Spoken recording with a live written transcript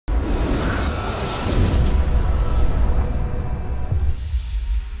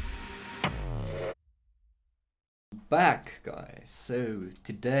back, guys. So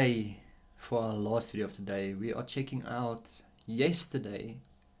today, for our last video of today, we are checking out Yesterday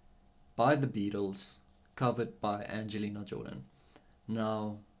by the Beatles, covered by Angelina Jordan.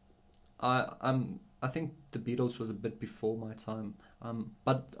 Now, I think the Beatles was a bit before my time,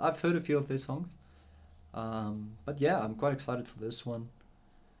 but I've heard a few of their songs. But yeah, I'm quite excited for this one.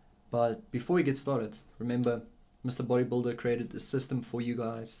 But before we get started, remember, Mr. Bodybuilder created a system for you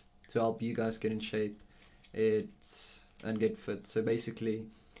guys to help you guys get in shape and get fit. So basically,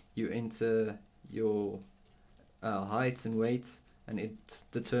 you enter your height and weight, and it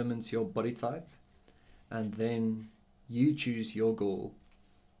determines your body type, and then you choose your goal,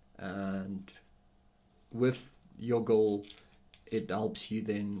 and with your goal it helps you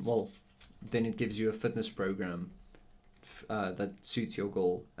then it gives you a fitness program that suits your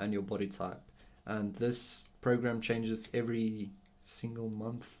goal and your body type. And this program changes every single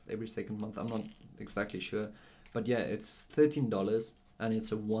month, every second month, I'm not exactly sure, but yeah, it's $13 and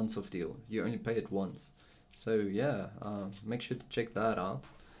it's a once-off deal. You only pay it once. So yeah, make sure to check that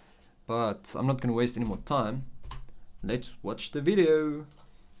out. But I'm not gonna waste any more time. Let's watch the video.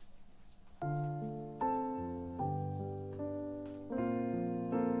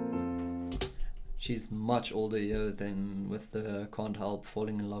 She's much older here than with the Can't Help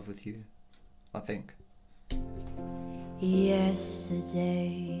Falling in Love with You, I think. Yesterday,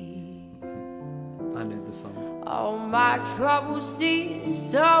 I know the song. all my troubles seem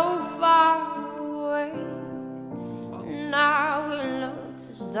so far away. Wow. Now it looks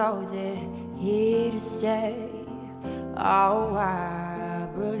as though they're here to stay. Oh, I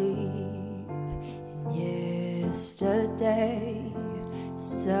believe in yesterday.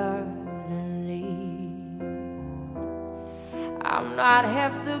 Suddenly, I'm not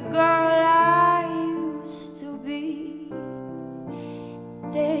half the girl I used to be.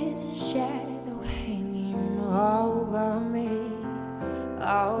 There's a shadow hanging over me.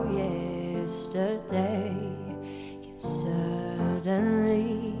 Oh, yesterday came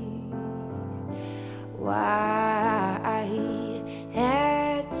suddenly. Why he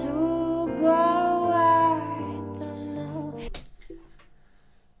had to go, I don't know.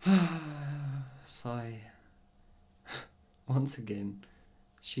 Sigh. Once again,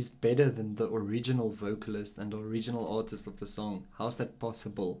 she's better than the original vocalist and the original artist of the song. How's that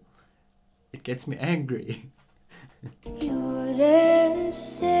possible? It gets me angry. You wouldn't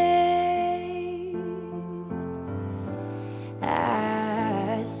say.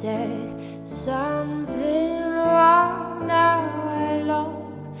 I said something wrong. Now I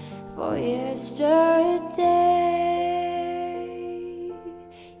long for yesterday.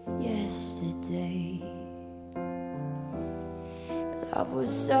 Yesterday, love was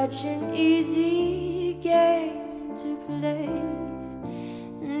such an easy game to play.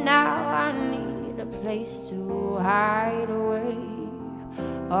 Now I need a place to hide away.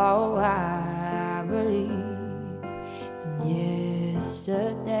 Oh, I believe in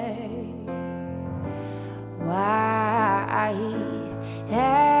yesterday. Why he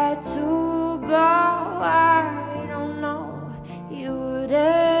had to go, I don't know. You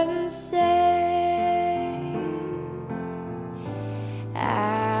wouldn't say.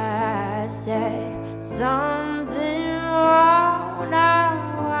 I said something wrong.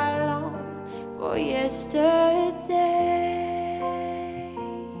 Now I long for yesterday.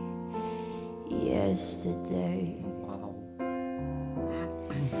 Yesterday, Wow.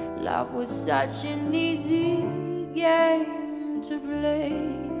 love was such an easy game to play.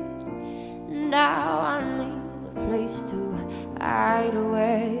 Now I need a place to hide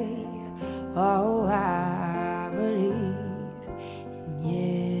away. Oh, I believe in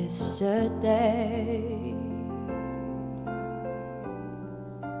yesterday.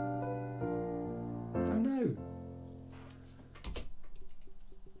 Oh no.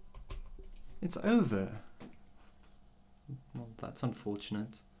 It's over. Well, that's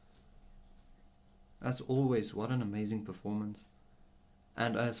unfortunate. As always, what an amazing performance.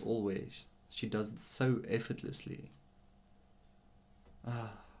 And as always, she does it so effortlessly.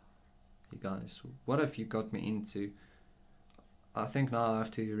 You guys, what have you got me into? I think now I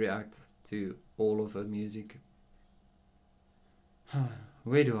have to react to all of her music.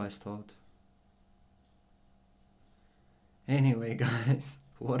 Where do I start? Anyway, guys,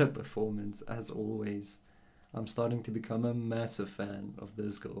 what a performance, as always. I'm starting to become a massive fan of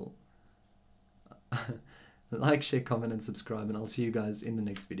this girl. Like, share, comment and subscribe, and I'll see you guys in the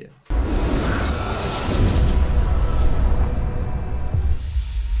next video.